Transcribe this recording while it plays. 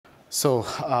So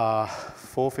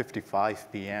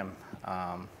 4:55 p.m.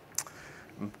 I'm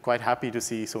quite happy to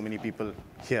see so many people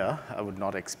here. I would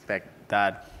not expect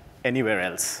that anywhere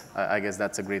else. I guess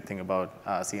that's a great thing about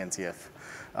CNCF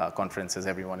conferences.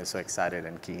 Everyone is so excited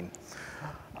and keen.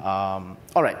 All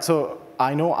right, so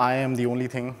I know I am the only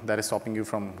thing that is stopping you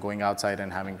from going outside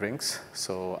and having drinks.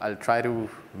 So I'll try to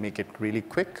make it really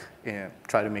quick,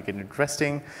 try to make it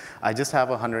interesting. I just have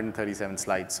 137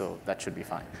 slides, so that should be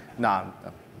fine. Nah,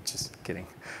 I'm just kidding.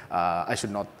 I should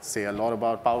not say a lot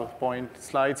about PowerPoint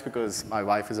slides because my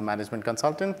wife is a management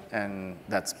consultant, and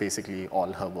that's basically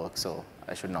all her work, so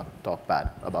I should not talk bad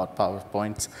about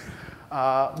PowerPoints.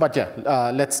 But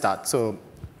yeah, let's start. So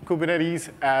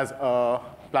Kubernetes as a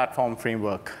platform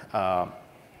framework.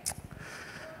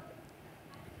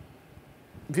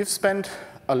 We've spent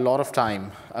a lot of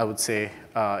time, I would say,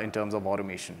 in terms of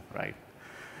automation, right?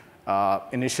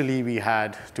 Initially, we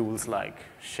had tools like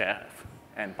Shear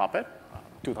and Puppet.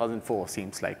 2004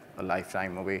 seems like a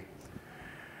lifetime away.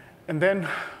 And then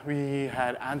we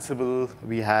had Ansible,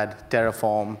 we had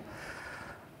Terraform,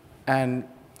 and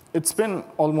it's been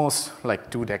almost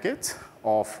like 2 decades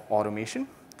of automation.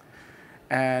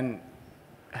 And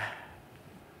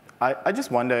I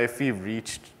just wonder if we've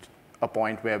reached a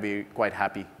point where we're quite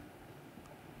happy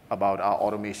about our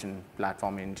automation,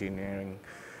 platform engineering,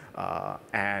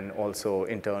 and also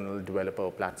internal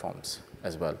developer platforms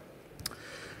as well.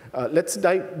 Let's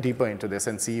dive deeper into this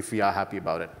and see if we are happy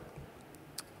about it.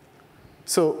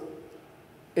 So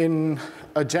in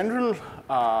a general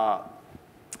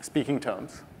speaking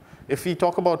terms, if we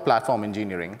talk about platform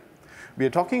engineering, we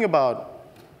are talking about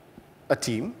a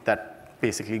team that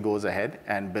basically goes ahead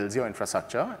and builds your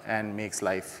infrastructure and makes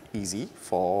life easy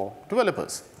for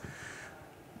developers.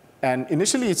 And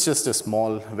initially, it's just a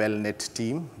small, well-knit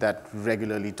team that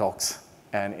regularly talks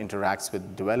and interacts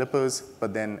with developers.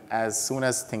 But then as soon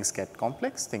as things get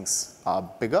complex, things are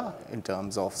bigger in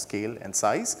terms of scale and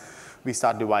size, we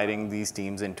start dividing these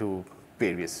teams into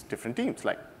various different teams,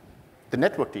 like the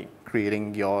network team,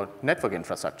 creating your network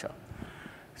infrastructure,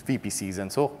 VPCs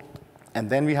and so on. And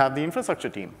then we have the infrastructure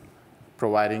team,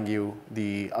 providing you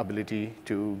the ability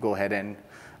to go ahead and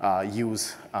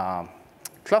use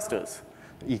clusters,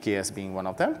 EKS being one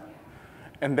of them.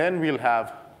 And then we'll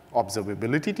have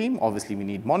observability team. Obviously, we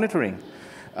need monitoring.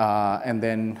 And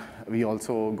then we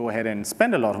also go ahead and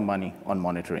spend a lot of money on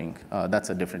monitoring.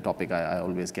 That's a different topic. I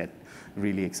always get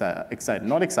really excited,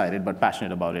 not excited, but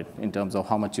passionate about it in terms of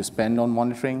how much you spend on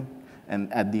monitoring.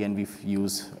 And at the end, we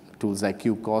use tools like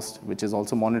KubeCost, which is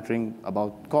also monitoring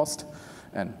about cost,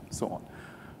 and so on.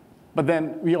 But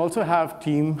then we also have a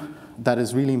team that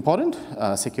is really important,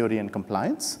 security and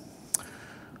compliance.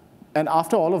 And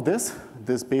after all of this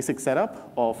basic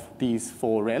setup of these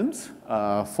 4 realms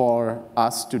for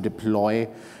us to deploy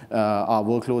our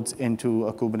workloads into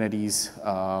a Kubernetes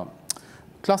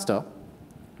cluster,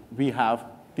 we have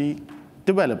the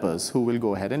developers who will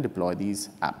go ahead and deploy these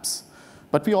apps.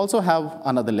 But we also have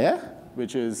another layer,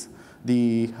 which is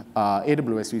the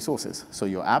AWS resources. So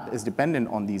your app is dependent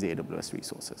on these AWS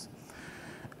resources.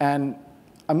 And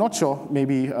I'm not sure,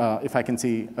 maybe if I can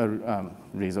see a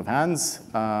raise of hands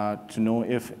to know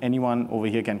if anyone over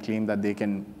here can claim that they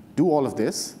can do all of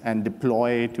this and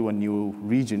deploy to a new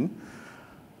region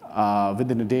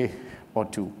within a day or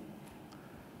 2.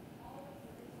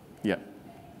 Yeah,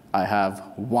 I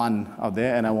have 1 out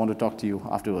there, and I want to talk to you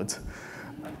afterwards.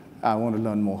 I want to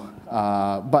learn more.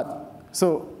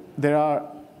 So there are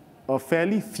a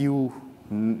fairly few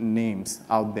names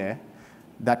out there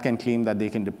that can claim that they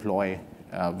can deploy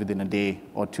within a day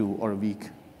or 2 or a week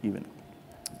even.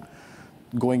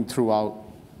 Going throughout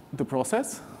the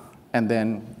process and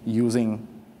then using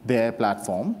their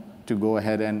platform to go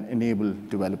ahead and enable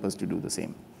developers to do the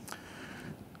same.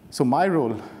 So my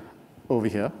role over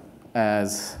here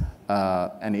as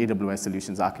an AWS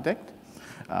solutions architect,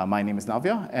 my name is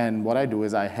Navya, and what I do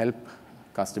is I help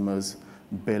customers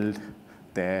build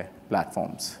their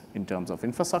platforms in terms of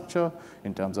infrastructure,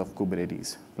 in terms of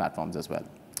Kubernetes platforms as well.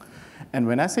 And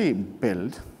when I say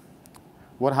build,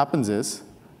 what happens is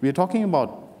we're talking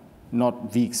about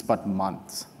not weeks, but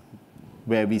months,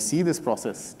 where we see this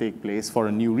process take place for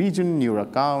a new region, new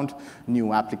account,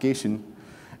 new application,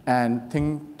 and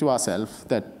think to ourselves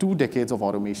that 2 decades of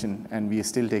automation, and we are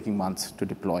still taking months to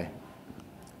deploy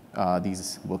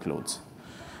these workloads.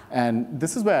 And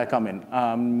this is where I come in.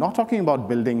 I'm not talking about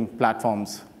building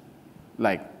platforms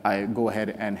like I go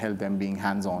ahead and help them being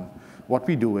hands-on. What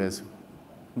we do is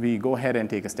we go ahead and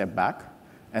take a step back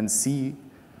and see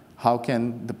how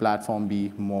can the platform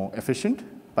be more efficient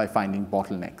by finding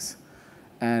bottlenecks.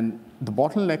 And the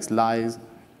bottlenecks lies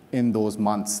in those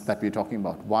months that we're talking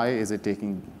about. Why is it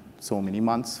taking so many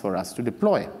months for us to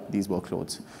deploy these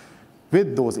workloads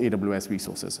with those AWS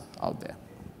resources out there.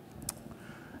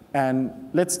 And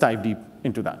let's dive deep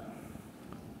into that.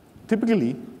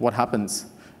 Typically, what happens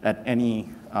at any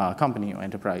company or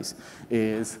enterprise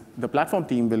is the platform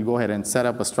team will go ahead and set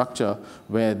up a structure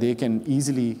where they can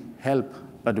easily help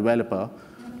a developer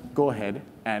go ahead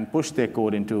and push their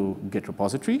code into Git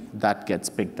repository. That gets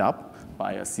picked up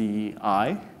by a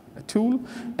CI tool,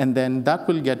 and then that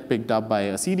will get picked up by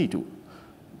a CD tool,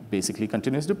 basically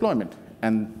continuous deployment.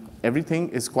 And everything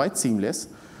is quite seamless.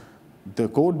 The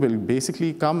code will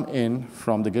basically come in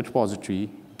from the Git repository,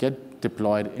 get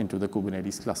deployed into the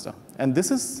Kubernetes cluster. And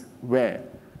this is where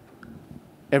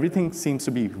everything seems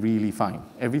to be really fine.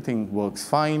 Everything works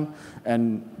fine,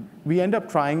 and we end up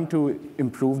trying to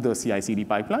improve the CI/CD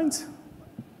pipelines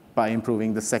by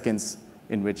improving the seconds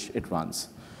in which it runs.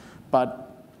 But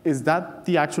is that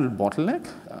the actual bottleneck?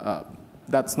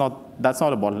 That's not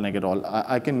a bottleneck at all.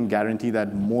 I can guarantee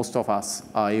that most of us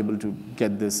are able to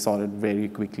get this sorted very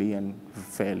quickly and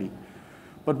fairly.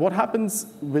 But what happens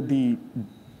with the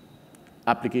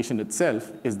application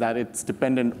itself is that it's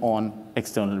dependent on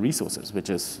external resources, which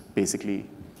is basically,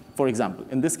 for example,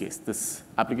 in this case, this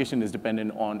application is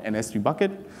dependent on an S3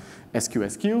 bucket,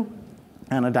 SQSQ,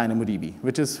 and a DynamoDB,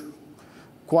 which is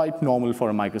quite normal for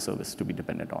a microservice to be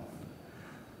dependent on.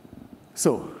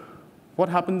 So what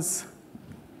happens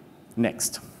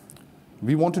next?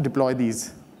 We want to deploy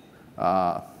these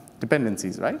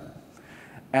dependencies, right?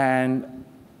 And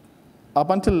up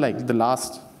until like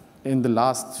in the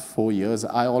last 4 years,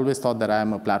 I always thought that I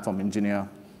am a platform engineer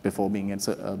before being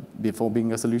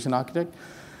a solution architect.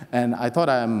 And I thought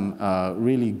I am a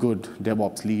really good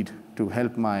DevOps lead to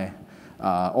help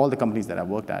all the companies that I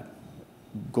worked at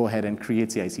go ahead and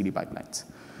create CI/CD pipelines.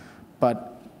 But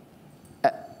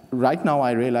right now,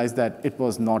 I realize that it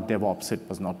was not DevOps, it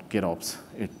was not GitOps,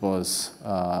 it was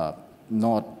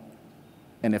not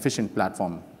an efficient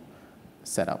platform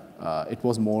setup. It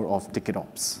was more of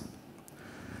TicketOps.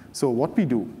 So what we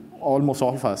do, almost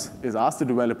all of us, is ask the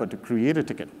developer to create a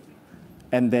ticket.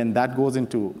 And then that goes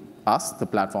into us, the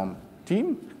platform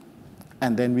team.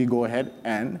 And then we go ahead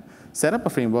and set up a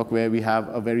framework where we have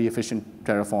a very efficient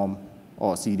Terraform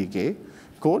or CDK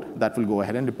code that will go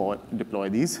ahead and deploy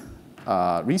these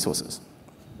resources.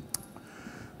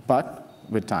 But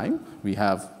with time, we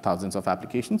have thousands of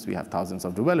applications, we have thousands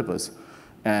of developers,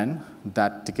 and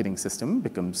that ticketing system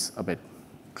becomes a bit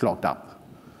clogged up.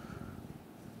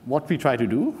 What we try to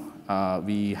do,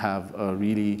 we have a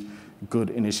really good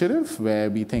initiative where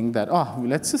we think that,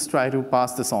 let's just try to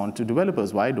pass this on to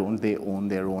developers. Why don't they own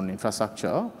their own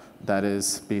infrastructure that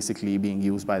is basically being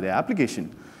used by their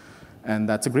application? And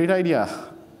that's a great idea.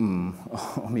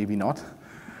 Or maybe not.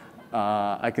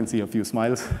 I can see a few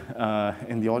smiles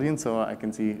in the audience, so I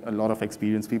can see a lot of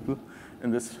experienced people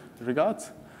in this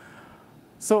regards.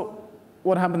 So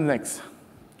what happens next?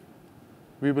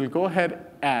 We will go ahead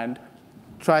and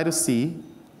try to see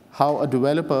how a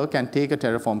developer can take a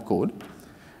Terraform code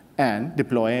and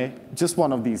deploy just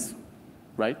one of these,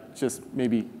 right? Just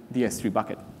maybe the S3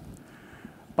 bucket.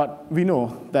 But we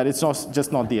know that it's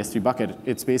just not the S3 bucket.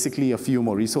 It's basically a few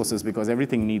more resources because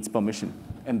everything needs permission.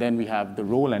 And then we have the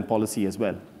role and policy as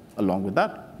well along with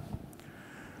that.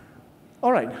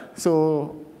 All right,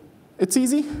 so it's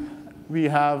easy. We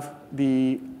have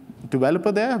the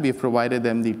developer there. We've provided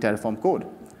them the Terraform code.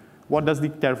 What does the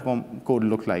Terraform code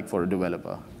look like for a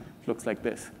developer? It looks like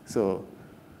this. So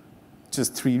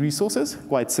just 3 resources,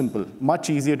 quite simple. Much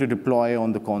easier to deploy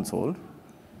on the console.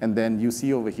 And then you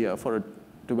see over here for a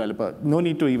developer, no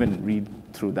need to even read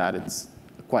through that. It's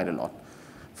quite a lot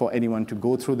for anyone to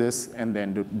go through this and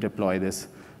then deploy this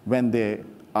when they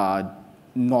are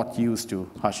not used to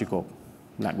HashiCorp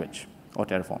language or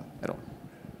Terraform at all.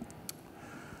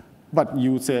 But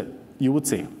you would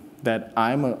say that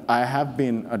I have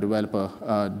been a developer,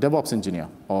 a DevOps engineer,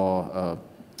 or a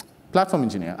platform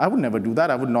engineer. I would never do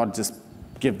that. I would not just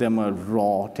give them a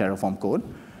raw Terraform code.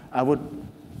 I would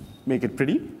make it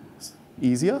pretty,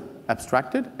 easier,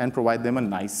 abstracted, and provide them a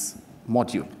nice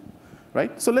module,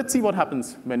 right? So let's see what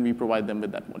happens when we provide them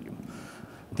with that module.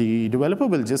 The developer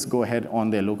will just go ahead on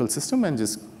their local system and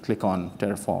just click on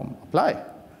Terraform apply.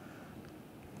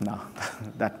 No,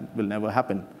 that will never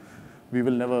happen. We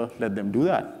will never let them do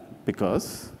that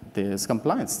because there's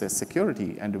compliance, there's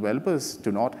security, and developers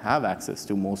do not have access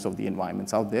to most of the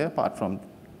environments out there apart from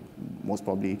most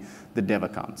probably the dev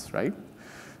accounts, right?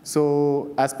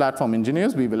 So as platform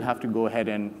engineers, we will have to go ahead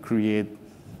and create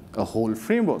a whole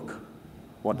framework.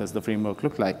 What does the framework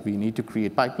look like? We need to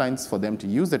create pipelines for them to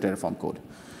use the Terraform code.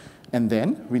 And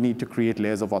then we need to create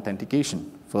layers of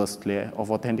authentication. First layer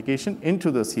of authentication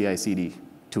into the CI/CD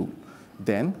tool.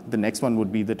 Then the next one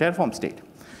would be the Terraform state.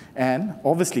 And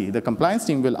obviously, the compliance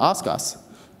team will ask us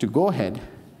to go ahead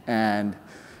and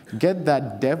get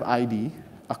that dev ID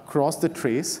across the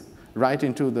trace right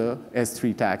into the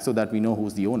S3 tag so that we know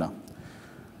who's the owner.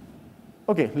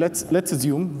 OK, let's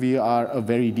assume we are a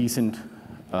very decent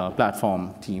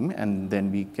platform team, and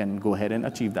then we can go ahead and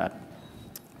achieve that.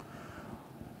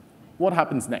 What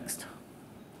happens next?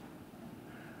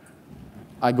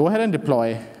 I go ahead and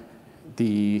deploy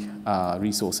the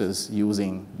resources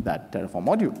using that Terraform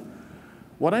module.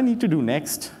 What I need to do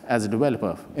next as a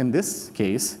developer, in this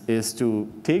case, is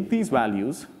to take these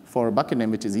values for a bucket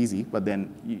name, which is easy, but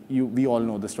then we all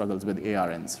know the struggles with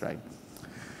ARNs, right?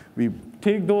 We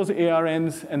take those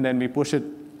ARNs, and then we push it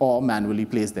or manually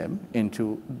place them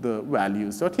into the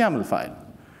values.yaml file.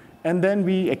 And then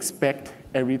we expect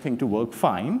everything to work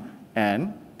fine,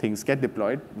 and things get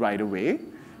deployed right away,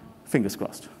 fingers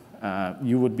crossed.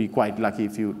 You would be quite lucky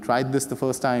if you tried this the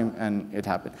first time and it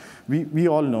happened. We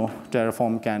all know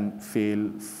Terraform can fail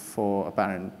for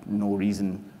apparent no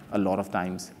reason a lot of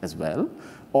times as well,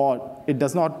 or it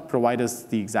does not provide us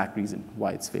the exact reason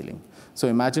why it's failing. So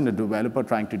imagine a developer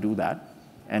trying to do that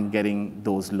and getting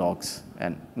those logs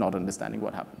and not understanding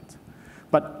what happens.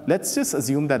 But let's just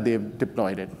assume that they've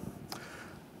deployed it.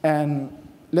 And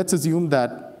let's assume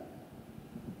that,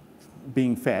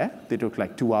 being fair, they took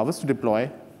like 2 hours to deploy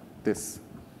this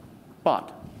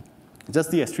part,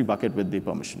 just the S3 bucket with the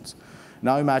permissions.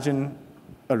 Now imagine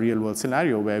a real-world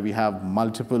scenario where we have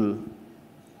multiple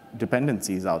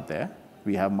dependencies out there.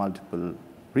 We have multiple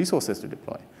resources to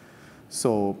deploy.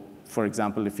 So for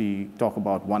example, if we talk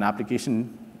about one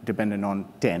application dependent on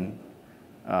 10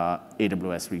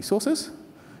 AWS resources,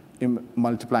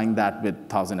 multiplying that with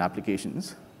 1,000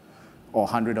 applications or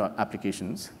 100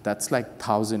 applications, that's like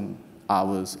 1,000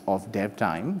 hours of dev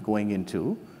time going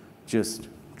into just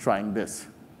trying this,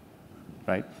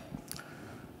 right?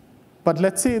 But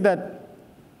let's say that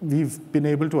we've been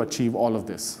able to achieve all of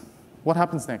this. What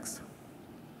happens next?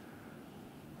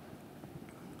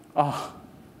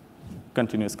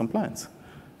 Continuous compliance.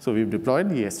 So we've deployed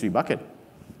the S3 bucket.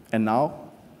 And now,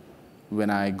 when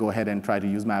I go ahead and try to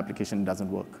use my application, it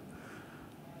doesn't work.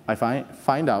 I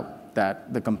find out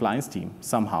that the compliance team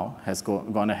somehow has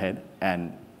gone ahead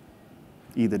and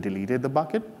either deleted the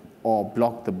bucket or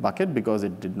blocked the bucket because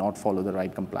it did not follow the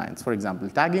right compliance. For example,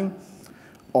 tagging,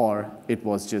 or it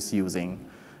was just using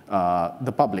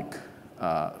the public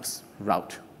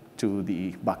route to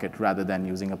the bucket rather than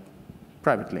using a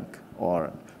private link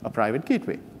or a private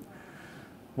gateway.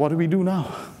 What do we do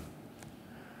now?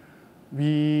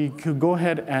 We could go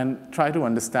ahead and try to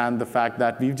understand the fact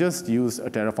that we've just used a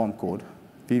Terraform code.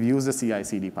 We've used a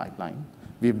CI/CD pipeline.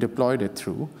 We've deployed it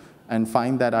through, and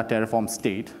find that our Terraform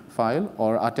state file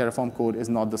or our Terraform code is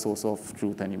not the source of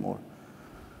truth anymore.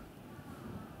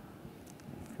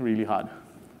 Really hard.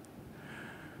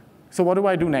 So what do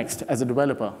I do next as a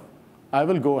developer? I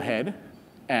will go ahead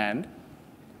and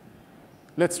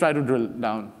let's try to drill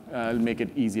down. I'll make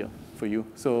it easier for you.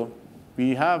 So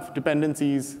we have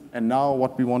dependencies, and now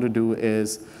what we want to do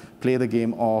is play the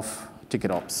game of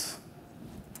ticket ops.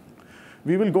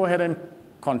 We will go ahead and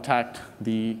contact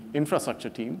the infrastructure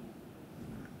team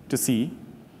to see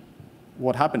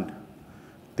what happened.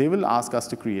 They will ask us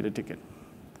to create a ticket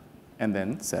and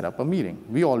then set up a meeting.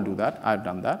 We all do that. I've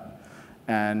done that.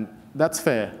 And that's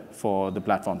fair for the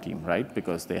platform team, right?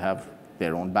 Because they have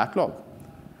their own backlog.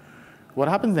 What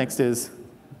happens next is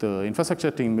the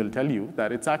infrastructure team will tell you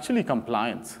that it's actually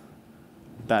compliance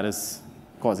that is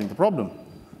causing the problem.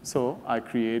 So I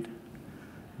create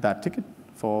that ticket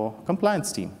for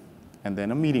compliance team, and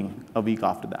then a meeting a week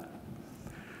after that.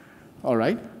 All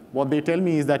right, what they tell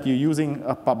me is that you're using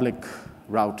a public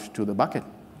route to the bucket.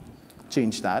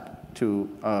 Change that to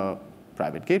a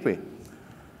private gateway.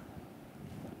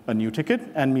 A new ticket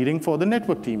and meeting for the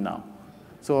network team now.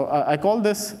 So I call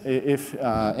this, if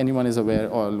anyone is aware,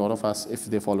 or a lot of us, if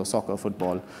they follow soccer,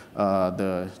 football,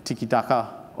 the tiki-taka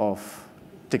of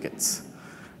tickets,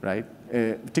 right?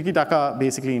 Tiki-taka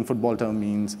basically in football term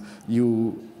means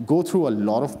you go through a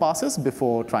lot of passes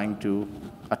before trying to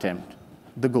attempt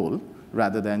the goal,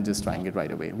 rather than just trying it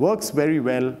right away. Works very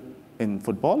well in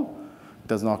football,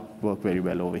 does not work very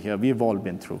well over here. We've all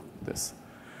been through this.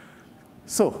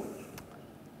 So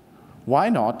why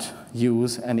not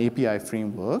use an API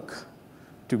framework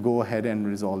to go ahead and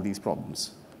resolve these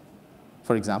problems?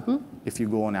 For example, if you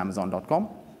go on Amazon.com,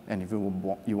 and if you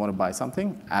want to buy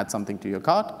something, add something to your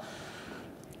cart,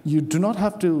 you do not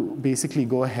have to basically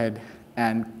go ahead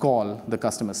and call the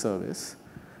customer service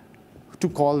to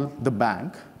call the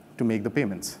bank to make the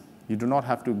payments. You do not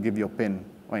have to give your PIN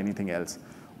or anything else.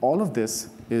 all of this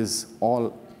is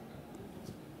all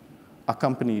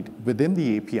accompanied within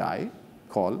the API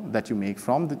call that you make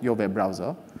from your web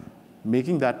browser,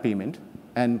 making that payment,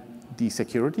 and the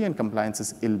security and compliance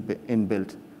is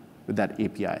inbuilt with that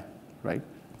API, right?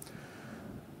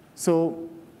 So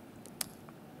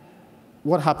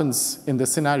what happens in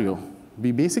this scenario?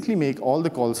 We basically make all the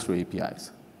calls through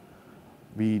APIs.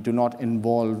 We do not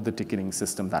involve the ticketing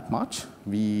system that much.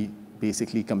 We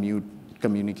basically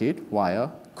communicate via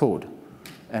code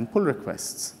and pull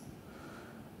requests.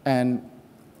 And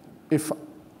if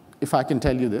I can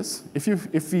tell you this,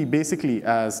 if we basically,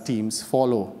 as teams,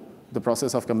 follow the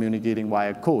process of communicating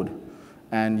via code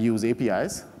and use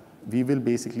APIs, we will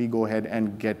basically go ahead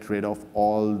and get rid of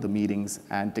all the meetings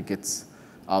and tickets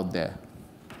out there.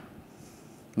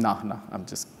 No, I'm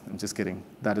just kidding.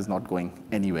 That is not going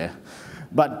anywhere.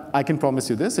 But I can promise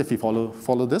you this, if we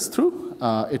follow this through,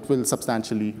 it will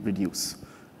substantially reduce.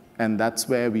 And that's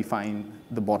where we find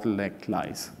the bottleneck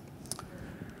lies.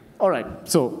 All right,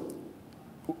 so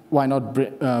why not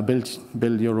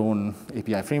build your own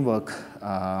API framework?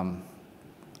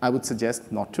 I would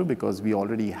suggest not to, because we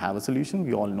already have a solution.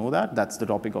 We all know that. That's the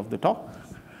topic of the talk.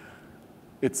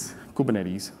 It's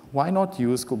Kubernetes. Why not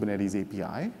use Kubernetes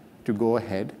API to go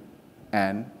ahead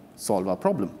and solve our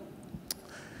problem?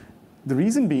 The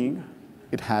reason being,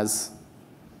 it has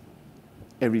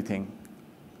everything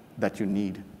that you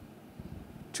need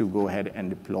to go ahead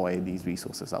and deploy these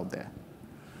resources out there.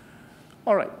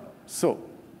 All right, so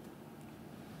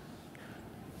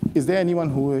is there anyone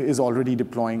who is already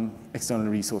deploying external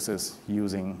resources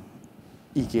using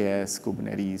EKS,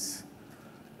 Kubernetes,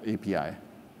 API?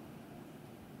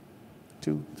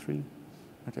 2, 3,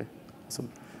 okay,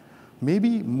 awesome.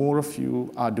 Maybe more of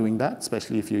you are doing that,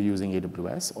 especially if you're using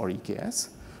AWS or EKS,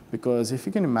 because if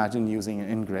you can imagine using an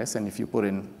ingress, and if you put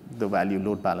in the value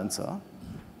load balancer,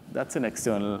 that's an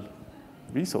external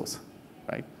resource,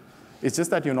 right? It's just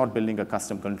that you're not building a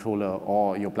custom controller,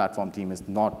 or your platform team is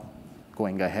not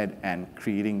going ahead and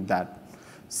creating that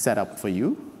setup for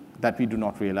you, that we do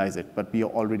not realize it, but we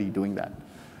are already doing that.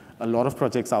 A lot of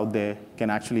projects out there can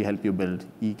actually help you build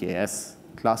EKS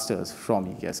clusters from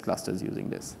EKS clusters using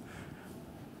this.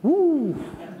 Woo,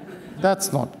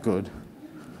 that's not good.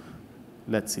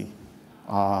 Let's see.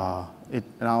 It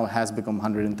now has become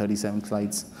 137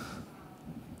 slides.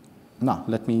 Now,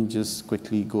 let me just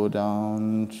quickly go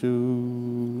down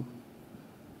to,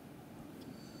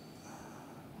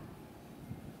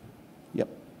 yep.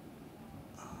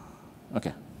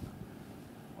 Okay,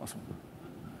 awesome.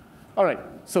 All right,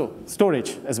 so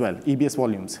storage as well, EBS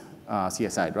volumes,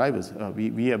 CSI drivers.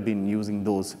 We have been using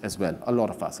those as well, a lot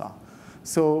of us are.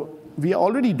 So we are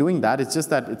already doing that, it's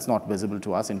just that it's not visible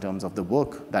to us in terms of the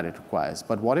work that it requires.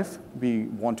 But what if we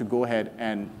want to go ahead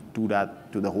and do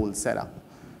that to the whole setup,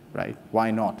 right? Why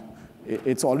not?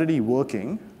 It's already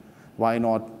working. Why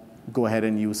not go ahead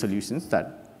and use solutions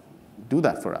that do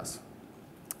that for us?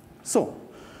 So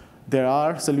there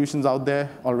are solutions out there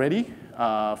already.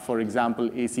 For example,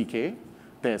 ACK.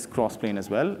 There's Crossplane as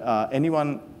well.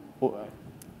 Anyone who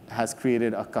has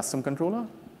created a custom controller?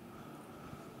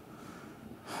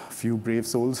 Few brave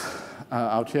souls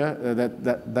out here.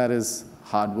 That is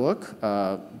hard work,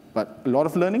 but a lot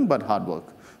of learning, but hard work.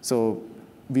 So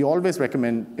we always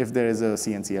recommend, if there is a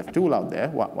CNCF tool out there,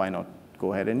 why not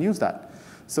go ahead and use that?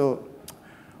 So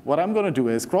what I'm going to do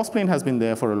is, Crossplane has been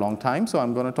there for a long time, so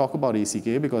I'm going to talk about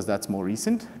ACK because that's more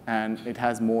recent, and it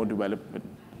has more development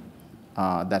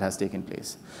that has taken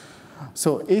place.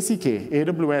 So ACK,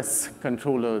 AWS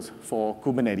Controllers for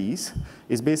Kubernetes,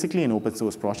 is basically an open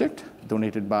source project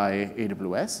donated by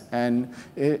AWS, and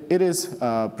it is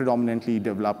predominantly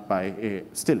developed by,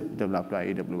 still developed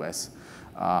by AWS.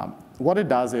 What it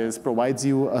does is provides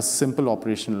you a simple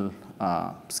operational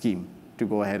scheme to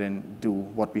go ahead and do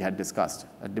what we had discussed,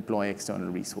 deploy external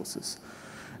resources.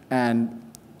 And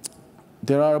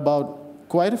there are about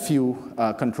quite a few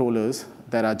controllers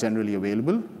that are generally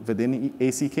available within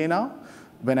ACK now.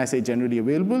 When I say generally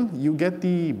available, you get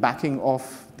the backing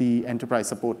of the enterprise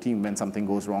support team when something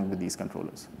goes wrong with these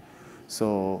controllers.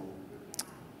 So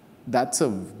that's a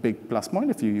big plus point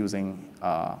if you're using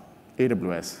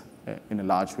AWS in a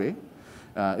large way.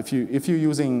 If you're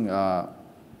using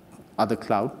other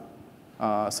cloud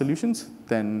solutions,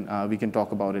 then we can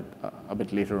talk about it a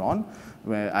bit later on,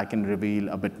 where I can reveal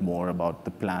a bit more about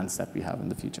the plans that we have in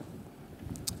the future.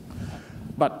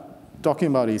 But talking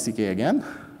about ACK again,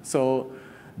 so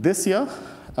this year,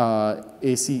 the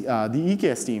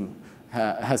EKS team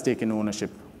has taken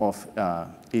ownership of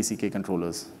ACK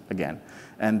controllers again,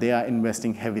 and they are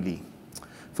investing heavily.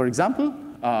 For example,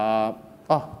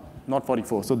 not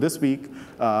 44. So this week,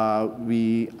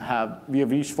 we have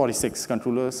reached 46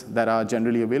 controllers that are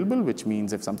generally available, which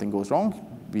means if something goes wrong,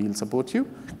 we'll support you.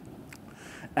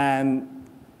 And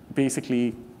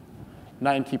basically,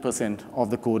 90% of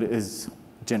the code is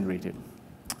generated.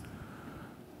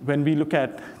 When we look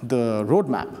at the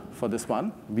roadmap for this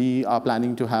one, we are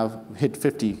planning to hit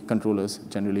 50 controllers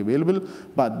generally available,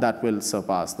 but that will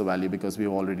surpass the value because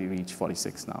we've already reached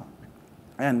 46 now.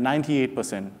 And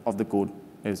 98% of the code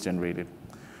is generated,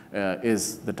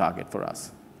 is the target for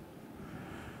us.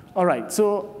 All right,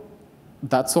 so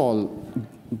that's all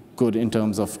good in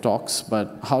terms of talks,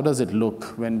 but how does it look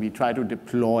when we try to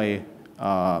deploy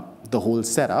the whole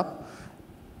setup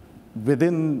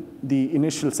within the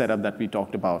initial setup that we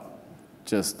talked about,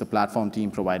 just the platform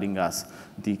team providing us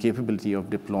the capability of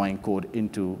deploying code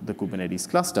into the Kubernetes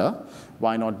cluster?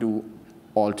 Why not do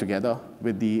all together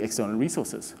with the external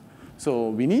resources?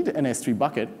 So we need an S3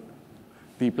 bucket.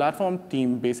 The platform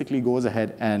team basically goes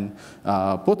ahead and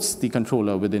puts the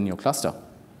controller within your cluster.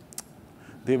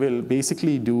 They will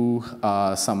basically do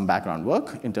some background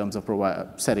work in terms of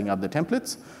setting up the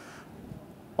templates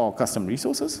or custom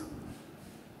resources.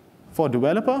 For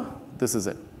developer, this is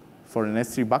it. For an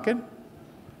S3 bucket,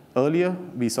 earlier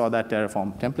we saw that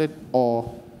Terraform template,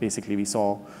 or basically we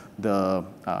saw the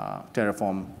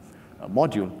Terraform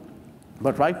module.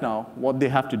 But right now, what they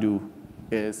have to do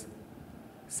is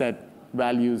set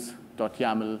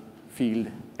values.yaml field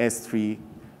S3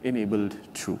 enabled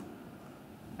true.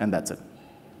 And that's it.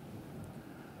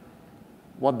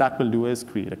 What that will do is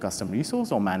create a custom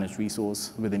resource or managed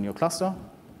resource within your cluster.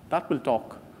 That will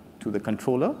talk to the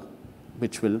controller,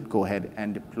 which will go ahead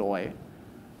and deploy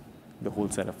the whole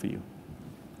setup for you.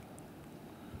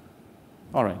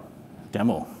 All right,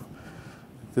 demo.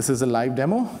 This is a live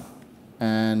demo.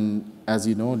 And as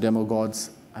you know, demo gods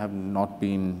have not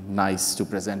been nice to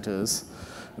presenters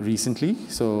recently.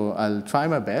 So I'll try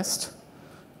my best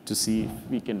to see if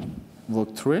we can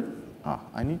work through it.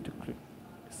 I need to click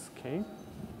escape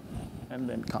and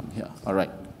then come here. All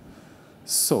right.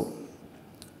 So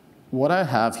what I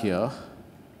have here,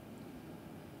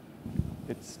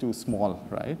 it's too small,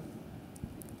 right?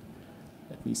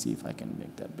 Let me see if I can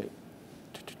make that big.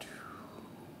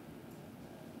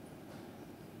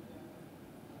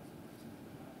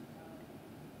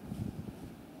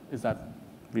 Is that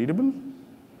readable?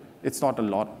 It's not a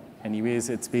lot. Anyways,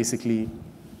 it's basically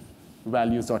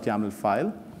values.yaml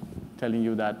file telling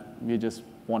you that we're just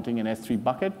wanting an S3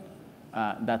 bucket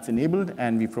that's enabled,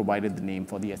 and we provided the name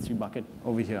for the S3 bucket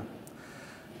over here.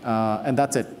 And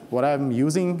that's it. What I'm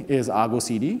using is Argo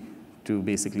CD to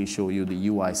basically show you the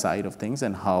UI side of things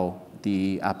and how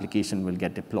the application will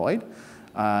get deployed.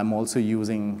 I'm also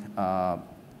using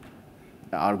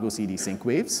Argo CD sync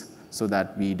waves so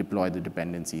that we deploy the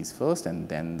dependencies first and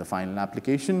then the final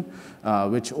application,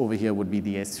 which over here would be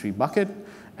the S3 bucket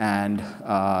and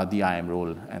the IAM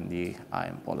role and the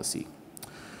IAM policy.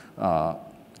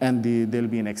 And there'll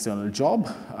be an external job,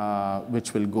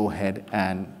 which will go ahead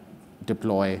and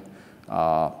deploy,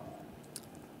 or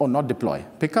not deploy,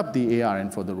 pick up the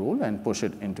ARN for the role and push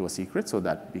it into a secret so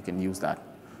that we can use that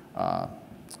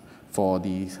for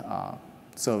the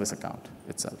service account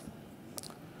itself.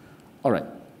 All right,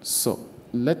 so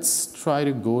let's try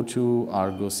to go to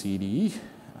Argo CD.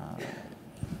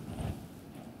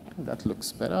 That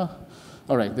looks better.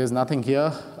 All right, there's nothing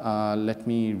here. Let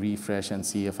me refresh and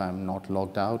see if I'm not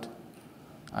logged out.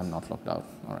 I'm not logged out.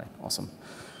 All right, awesome.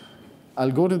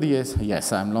 I'll go to the,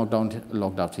 yes, I'm logged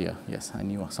out here. Yes, I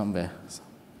knew somewhere.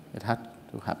 It had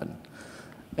to happen.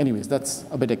 Anyways, that's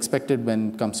a bit expected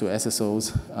when it comes to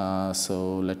SSOs.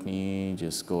 So let me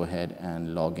just go ahead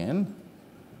and log in.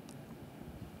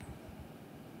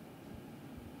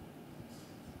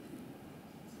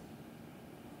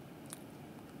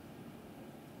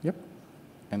 Yep.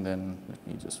 And then let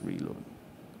me just reload,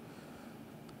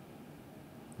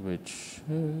 which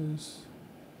is,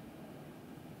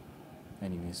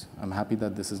 anyways, I'm happy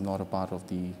that this is not a part of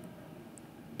the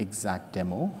exact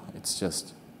demo. It's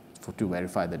just to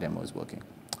verify the demo is working.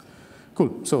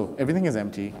 Cool, so everything is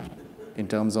empty. In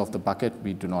terms of the bucket,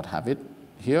 we do not have it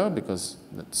here because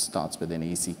that starts with an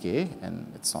ACK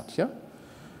and it's not here.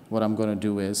 What I'm gonna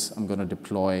do is I'm gonna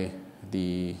deploy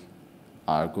the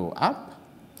Argo app.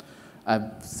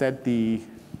 I've set the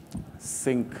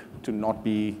sync to not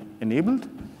be enabled,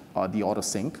 or the auto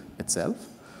sync itself,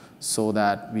 so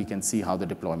that we can see how the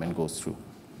deployment goes through.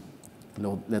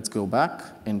 Let's go back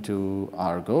into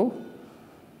Argo.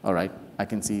 All right, I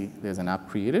can see there's an app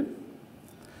created.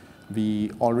 We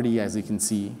already, as you can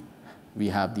see, we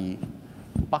have the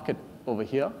bucket over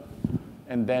here,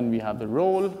 and then we have the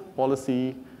role,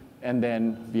 policy, and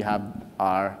then we have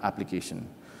our application.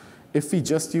 If we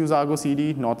just use Argo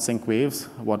CD, not sync waves,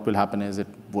 what will happen is it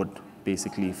would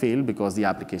basically fail because the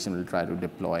application will try to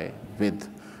deploy with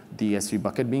the S3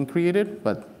 bucket being created,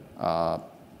 but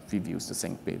we've used the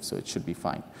sync wave, so it should be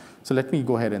fine. So let me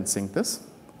go ahead and sync this.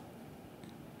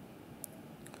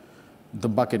 The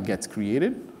bucket gets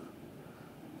created.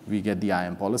 We get the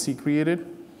IAM policy created.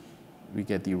 We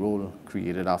get the role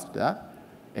created after that.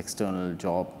 External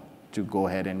job to go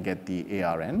ahead and get the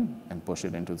ARN and push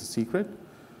it into the secret.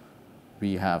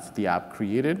 We have the app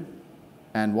created.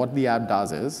 And what the app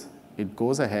does is it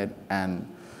goes ahead and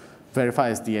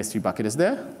verifies the S3 bucket is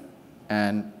there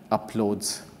and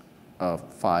uploads a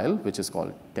file, which is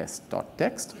called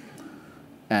test.txt,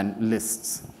 and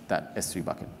lists that S3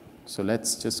 bucket. So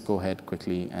let's just go ahead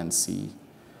quickly and see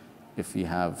if we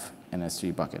have an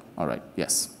S3 bucket. All right,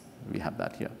 yes, we have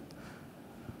that here.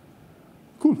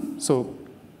 Cool, so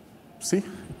see,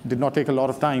 did not take a lot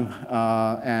of time,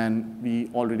 and we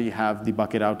already have the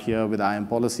bucket out here with IAM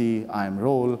policy, IAM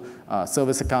role,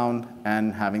 service account,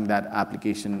 and having that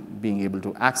application being able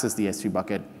to access the S3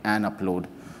 bucket and upload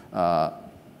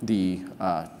the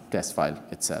test file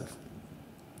itself.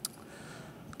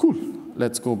 Cool,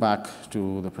 let's go back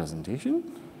to the presentation.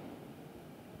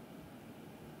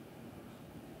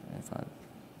 Let's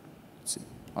see,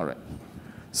 all right.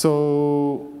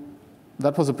 So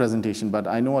that was a presentation, but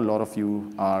I know a lot of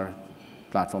you are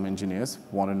platform engineers,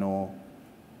 want to know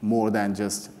more than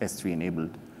just S3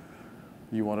 enabled.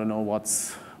 You want to know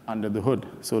what's under the hood.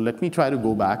 So let me try to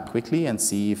go back quickly and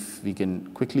see if we can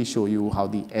quickly show you how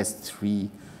the S3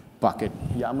 bucket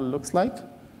YAML looks like.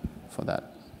 For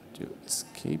that, to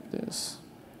escape this.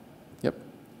 Yep.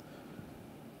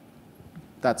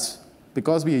 That's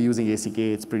because we are using ACK,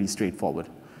 it's pretty straightforward.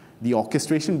 The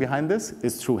orchestration behind this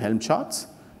is through Helm charts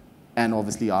and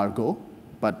obviously Argo.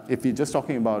 But if you're just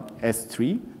talking about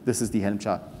S3, this is the Helm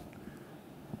chart.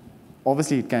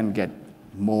 Obviously, it can get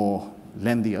more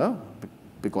lengthier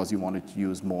because you want to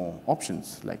use more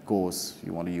options like course,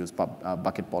 you want to use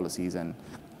bucket policies and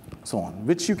so on,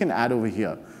 which you can add over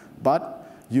here.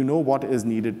 But you know what is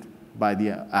needed by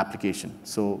the application.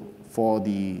 So for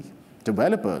the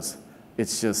developers,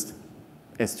 it's just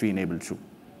S3 enabled true.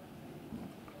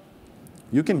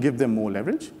 You can give them more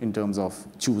leverage in terms of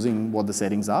choosing what the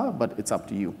settings are, but it's up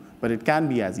to you. But it can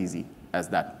be as easy as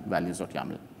that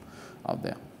values.yaml out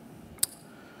there.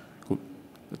 Cool.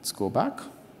 Let's go back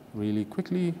really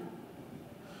quickly.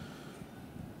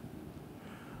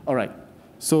 All right.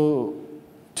 So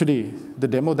today, the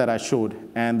demo that I showed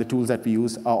and the tools that we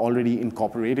used are already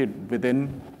incorporated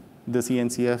within the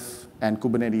CNCF and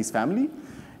Kubernetes family.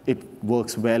 It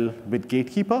works well with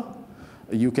Gatekeeper.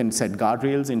 You can set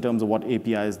guardrails in terms of what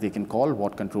APIs they can call,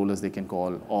 what controllers they can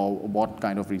call, or what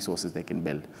kind of resources they can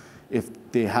build. If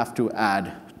they have to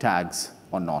add tags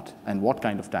or not, and what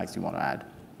kind of tags you want to add,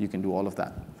 you can do all of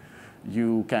that.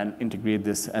 You can integrate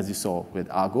this, as you saw, with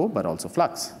Argo, but also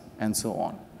Flux, and so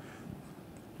on.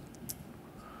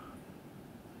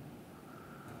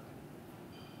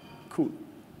 Cool.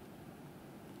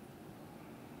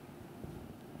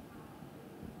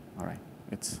 All right,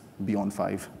 it's beyond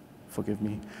 5. Forgive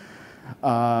me.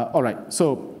 All right,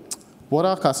 so what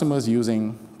are customers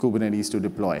using Kubernetes to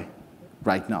deploy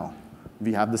right now?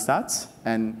 We have the stats,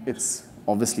 and it's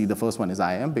obviously the first one is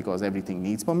IAM because everything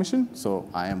needs permission, so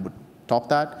IAM would top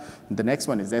that. The next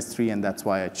one is S3, and that's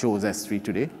why I chose S3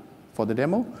 today for the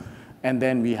demo. And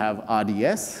then we have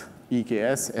RDS,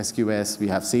 EKS, SQS, we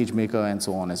have SageMaker, and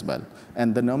so on as well.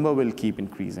 And the number will keep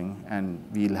increasing, and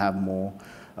we'll have more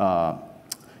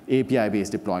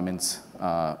API-based deployments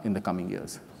in the coming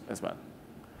years as well.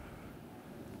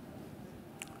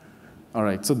 All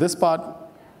right, so this part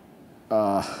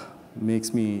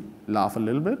makes me laugh a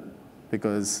little bit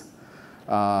because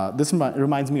this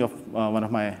reminds me of one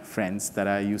of my friends that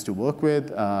I used to work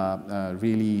with, a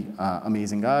really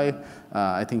amazing guy.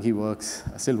 I think he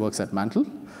still works at Mantle.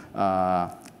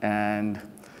 And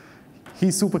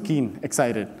he's super keen,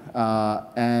 excited,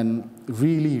 and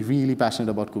really, really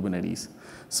passionate about Kubernetes.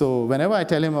 So whenever I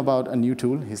tell him about a new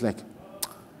tool, he's like,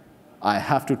 I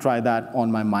have to try that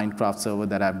on my Minecraft server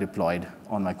that I've deployed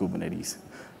on my Kubernetes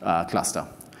cluster.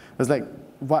 I was like,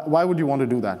 why would you want to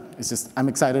do that? It's just, I'm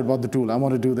excited about the tool. I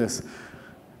want to do this.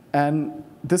 And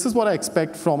this is what I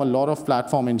expect from a lot of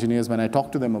platform engineers when I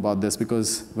talk to them about this,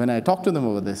 because when I talk to them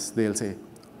about this, they'll say,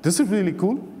 this is really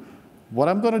cool. What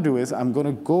I'm going to do is I'm going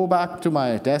to go back to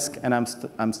my desk, and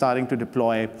I'm starting to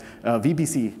deploy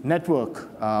VPC, network,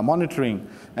 monitoring,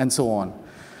 and so on.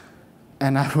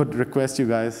 And I would request you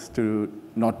guys to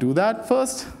not do that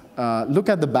first. Look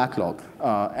at the backlog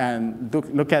and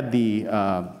look at the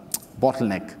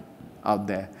bottleneck out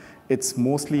there. it's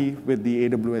mostly with the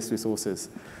AWS resources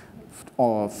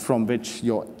from which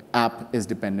your app is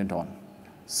dependent on.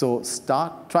 So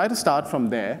try to start from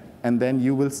there, and then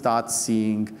you will start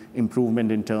seeing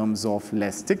improvement in terms of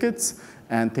less tickets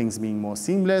and things being more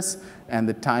seamless, and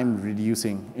the time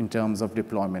reducing in terms of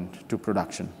deployment to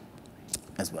production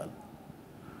as well.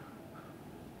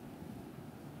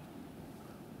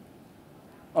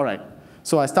 All right,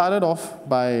 so I started off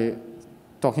by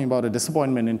talking about a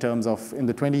disappointment in terms of, in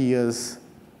the 20 years,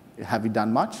 have we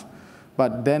done much?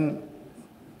 But then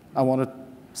I want to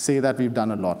say that we've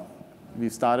done a lot. We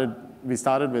started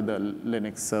with the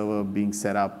Linux server being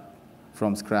set up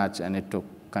from scratch, and it took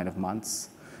kind of months.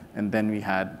 And then we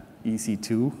had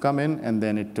EC2 come in, and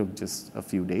then it took just a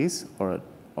few days or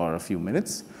a few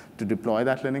minutes to deploy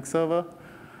that Linux server.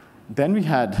 Then we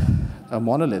had a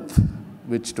monolith,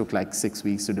 which took like 6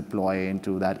 weeks to deploy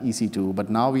into that EC2. But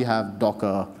now we have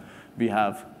Docker, we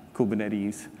have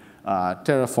Kubernetes,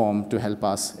 Terraform to help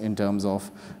us in terms of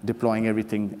deploying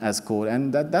everything as code.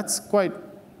 And that's quite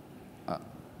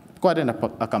an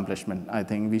accomplishment. I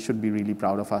think we should be really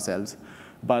proud of ourselves.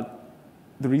 But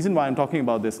the reason why I'm talking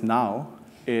about this now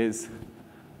is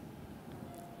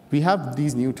we have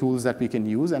these new tools that we can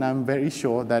use, and I'm very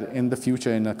sure that in the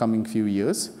future, in the coming few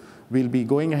years, we'll be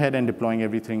going ahead and deploying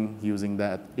everything using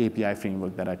that API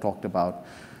framework that I talked about.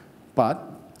 But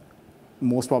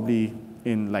most probably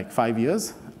in like 5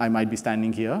 years, I might be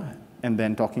standing here and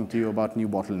then talking to you about new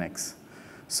bottlenecks.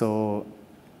 So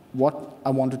what I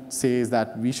want to say is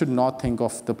that we should not think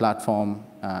of the platform,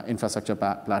 infrastructure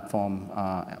platform,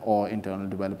 or internal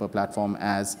developer platform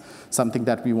as something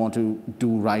that we want to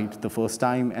do right the first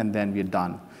time and then we're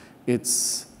done.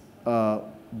 It's a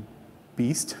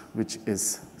beast which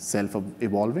is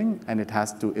self-evolving, and it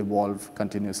has to evolve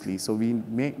continuously. So we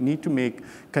need to make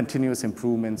continuous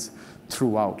improvements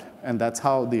throughout, and that's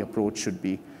how the approach should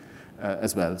be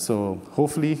as well. So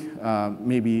hopefully,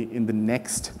 maybe in the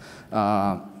next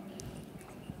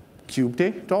Cube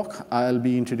Day talk, I'll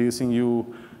be introducing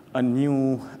you a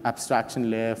new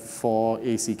abstraction layer for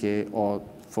ACK or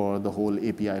for the whole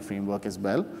API framework as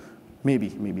well. Maybe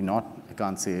not. I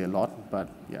can't say a lot, but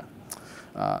yeah.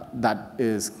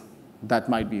 That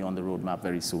might be on the roadmap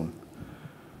very soon.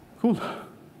 Cool.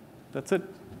 That's it.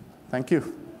 Thank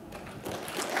you.